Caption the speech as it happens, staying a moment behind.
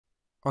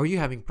Are you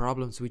having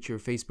problems with your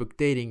Facebook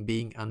dating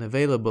being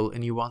unavailable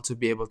and you want to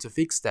be able to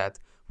fix that?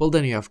 Well,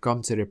 then you have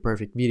come to the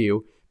perfect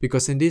video,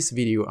 because in this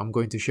video I'm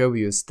going to show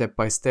you step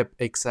by step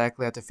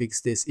exactly how to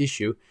fix this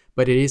issue,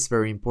 but it is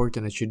very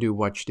important that you do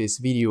watch this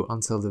video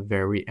until the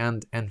very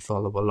end and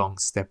follow along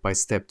step by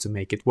step to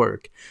make it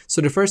work.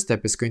 So the first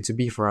step is going to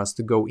be for us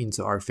to go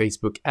into our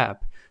Facebook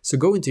app. So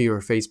go into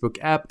your Facebook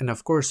app and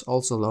of course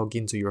also log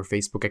into your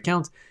Facebook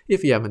account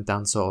if you haven't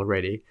done so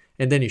already,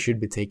 and then you should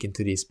be taken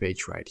to this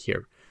page right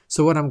here.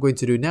 So what I'm going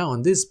to do now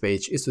on this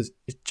page is to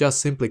just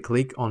simply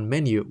click on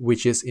menu,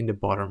 which is in the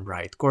bottom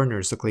right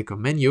corner. So click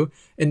on menu,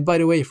 and by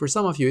the way, for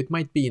some of you it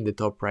might be in the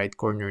top right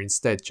corner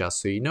instead,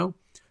 just so you know.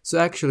 So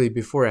actually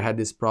before I had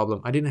this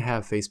problem, I didn't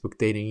have Facebook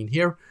dating in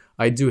here.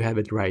 I do have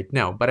it right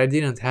now, but I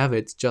didn't have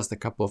it just a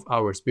couple of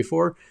hours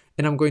before,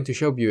 and I'm going to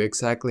show you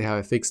exactly how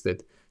I fixed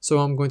it. So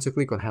I'm going to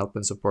click on help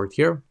and support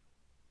here.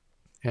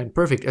 And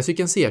perfect, as you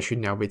can see, I should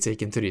now be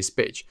taken to this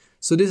page.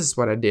 So this is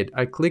what I did.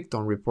 I clicked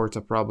on report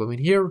a problem in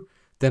here.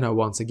 Then I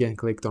once again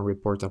clicked on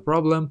report a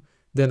problem,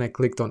 then I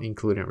clicked on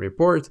include and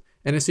report,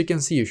 and as you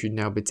can see, you should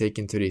now be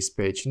taken to this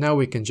page. Now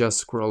we can just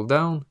scroll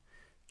down,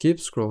 keep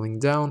scrolling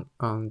down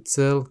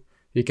until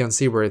you can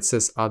see where it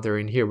says other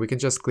in here. We can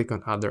just click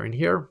on other in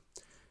here,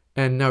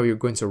 and now you're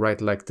going to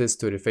write like this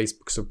to the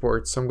Facebook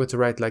support. So I'm going to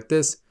write like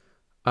this: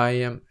 I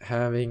am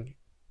having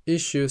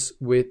issues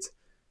with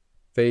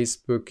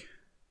Facebook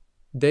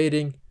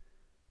dating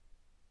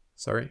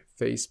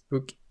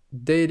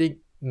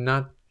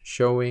not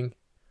showing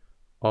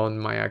on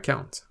my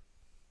account.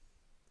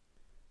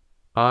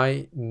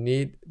 I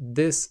need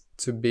this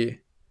to be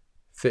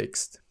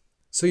fixed.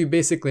 So you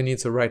basically need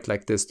to write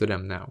like this to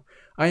them now.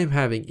 I am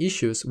having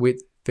issues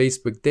with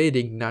Facebook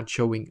dating not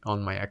showing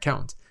on my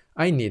account.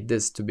 I need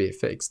this to be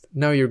fixed.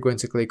 Now you're going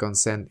to click on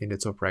send in the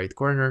top right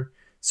corner.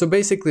 So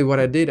basically what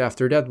I did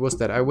after that was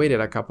that I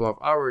waited a couple of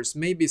hours.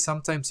 Maybe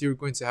sometimes you're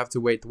going to have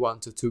to wait 1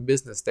 to 2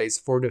 business days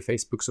for the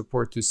Facebook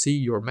support to see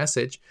your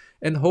message,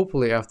 and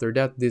hopefully after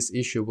that this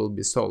issue will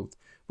be solved.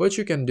 What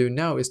you can do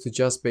now is to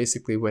just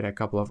basically wait a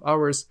couple of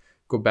hours,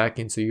 go back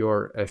into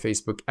your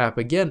Facebook app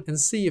again and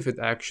see if it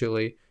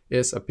actually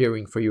is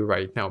appearing for you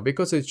right now,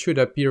 because it should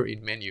appear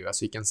in menu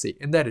as you can see,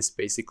 and that is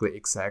basically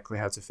exactly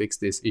how to fix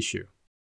this issue.